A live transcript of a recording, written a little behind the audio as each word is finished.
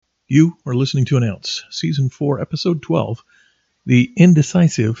You are listening to An Ounce, Season 4, Episode 12, The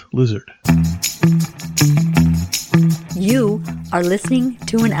Indecisive Lizard. You are listening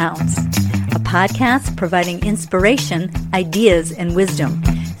to An Ounce, a podcast providing inspiration, ideas, and wisdom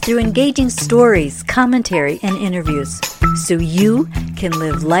through engaging stories, commentary, and interviews, so you can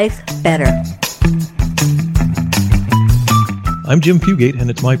live life better. I'm Jim Fugate, and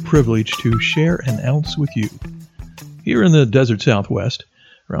it's my privilege to share an ounce with you. Here in the desert Southwest,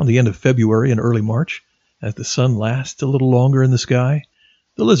 around the end of February and early March, as the sun lasts a little longer in the sky,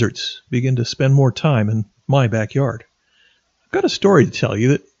 the lizards begin to spend more time in my backyard. I've got a story to tell you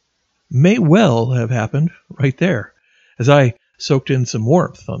that may well have happened right there, as I soaked in some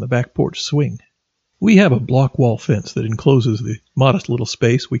warmth on the back porch swing. We have a block wall fence that encloses the modest little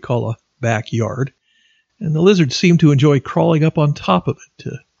space we call a backyard, and the lizards seem to enjoy crawling up on top of it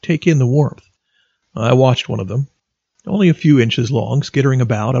to take in the warmth. I watched one of them, only a few inches long, skittering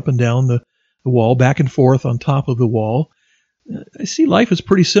about up and down the wall, back and forth on top of the wall. I see life is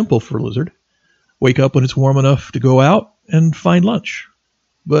pretty simple for a lizard. Wake up when it's warm enough to go out and find lunch.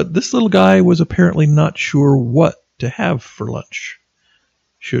 But this little guy was apparently not sure what to have for lunch.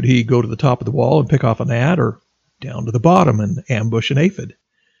 Should he go to the top of the wall and pick off a gnat, or down to the bottom and ambush an aphid?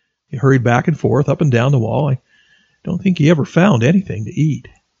 He hurried back and forth, up and down the wall. I don't think he ever found anything to eat.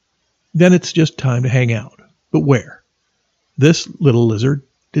 Then it's just time to hang out. But where? This little lizard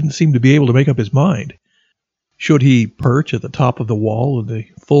didn't seem to be able to make up his mind. Should he perch at the top of the wall in the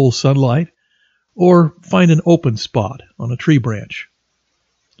full sunlight, or find an open spot on a tree branch?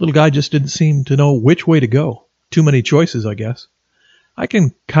 Little guy just didn't seem to know which way to go. Too many choices, I guess. I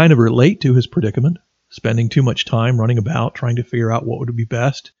can kind of relate to his predicament, spending too much time running about trying to figure out what would be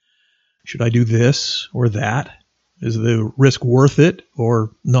best. Should I do this or that? Is the risk worth it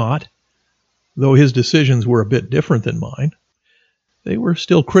or not? Though his decisions were a bit different than mine, they were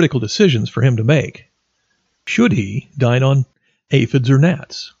still critical decisions for him to make. Should he dine on aphids or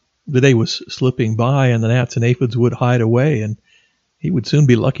gnats? The day was slipping by, and the gnats and aphids would hide away, and he would soon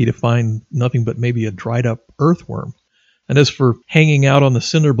be lucky to find nothing but maybe a dried-up earthworm. And as for hanging out on the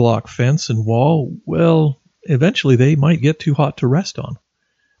cinder block fence and wall, well, eventually they might get too hot to rest on.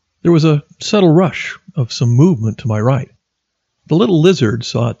 There was a subtle rush of some movement to my right. The little lizard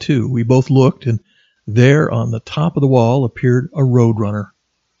saw it too. We both looked, and there on the top of the wall appeared a roadrunner.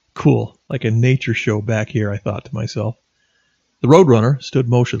 Cool, like a nature show back here, I thought to myself. The roadrunner stood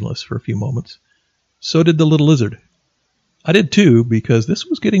motionless for a few moments. So did the little lizard. I did too, because this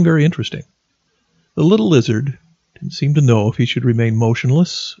was getting very interesting. The little lizard didn't seem to know if he should remain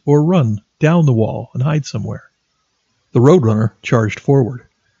motionless or run down the wall and hide somewhere. The roadrunner charged forward.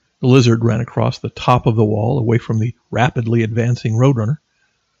 The lizard ran across the top of the wall, away from the rapidly advancing roadrunner.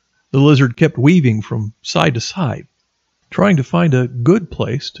 The lizard kept weaving from side to side, trying to find a good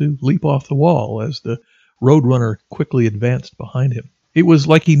place to leap off the wall as the roadrunner quickly advanced behind him. It was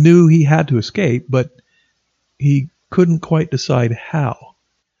like he knew he had to escape, but he couldn't quite decide how.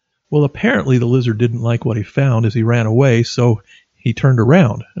 Well, apparently the lizard didn't like what he found as he ran away, so he turned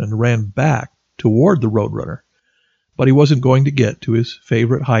around and ran back toward the roadrunner. But he wasn't going to get to his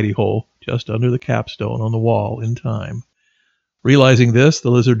favorite hidey hole just under the capstone on the wall in time. Realizing this, the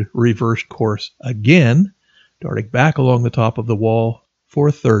lizard reversed course again, darting back along the top of the wall for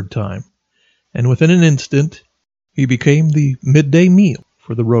a third time. And within an instant, he became the midday meal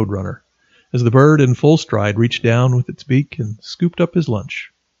for the roadrunner, as the bird in full stride reached down with its beak and scooped up his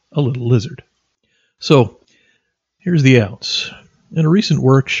lunch, a little lizard. So, here's the ounce. In a recent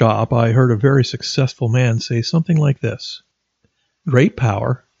workshop, I heard a very successful man say something like this: great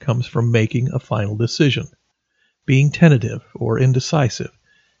power comes from making a final decision. Being tentative or indecisive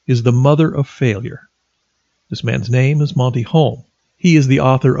is the mother of failure. This man's name is Monty Holm. He is the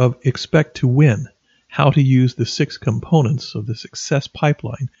author of Expect to Win: How to Use the 6 Components of the Success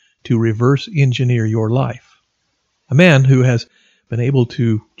Pipeline to Reverse Engineer Your Life. A man who has been able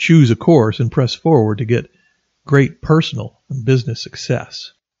to choose a course and press forward to get great personal and business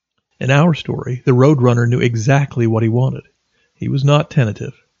success. In our story, the roadrunner knew exactly what he wanted. He was not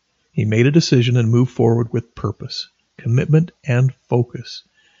tentative. He made a decision and moved forward with purpose, commitment, and focus.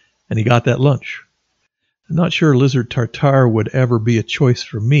 And he got that lunch. I'm not sure lizard tartare would ever be a choice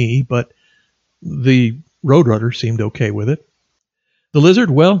for me, but the roadrunner seemed okay with it. The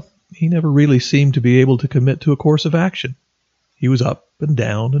lizard, well, he never really seemed to be able to commit to a course of action. He was up and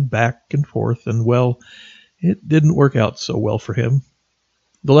down and back and forth, and, well, it didn't work out so well for him.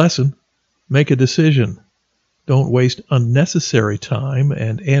 The lesson: make a decision. Don't waste unnecessary time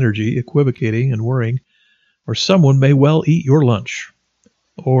and energy equivocating and worrying, or someone may well eat your lunch.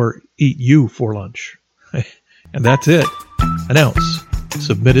 Or eat you for lunch. And that's it. An ounce.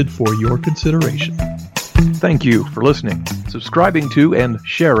 submitted for your consideration. Thank you for listening, subscribing to, and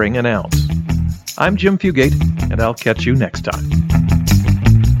sharing an ounce. I'm Jim Fugate, and I'll catch you next time.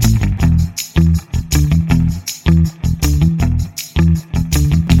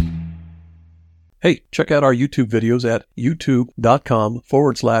 Hey, check out our YouTube videos at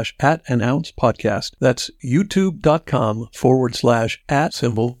youtube.com/@an-ounce podcast. That's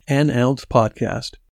youtube.com/@an-ounce podcast.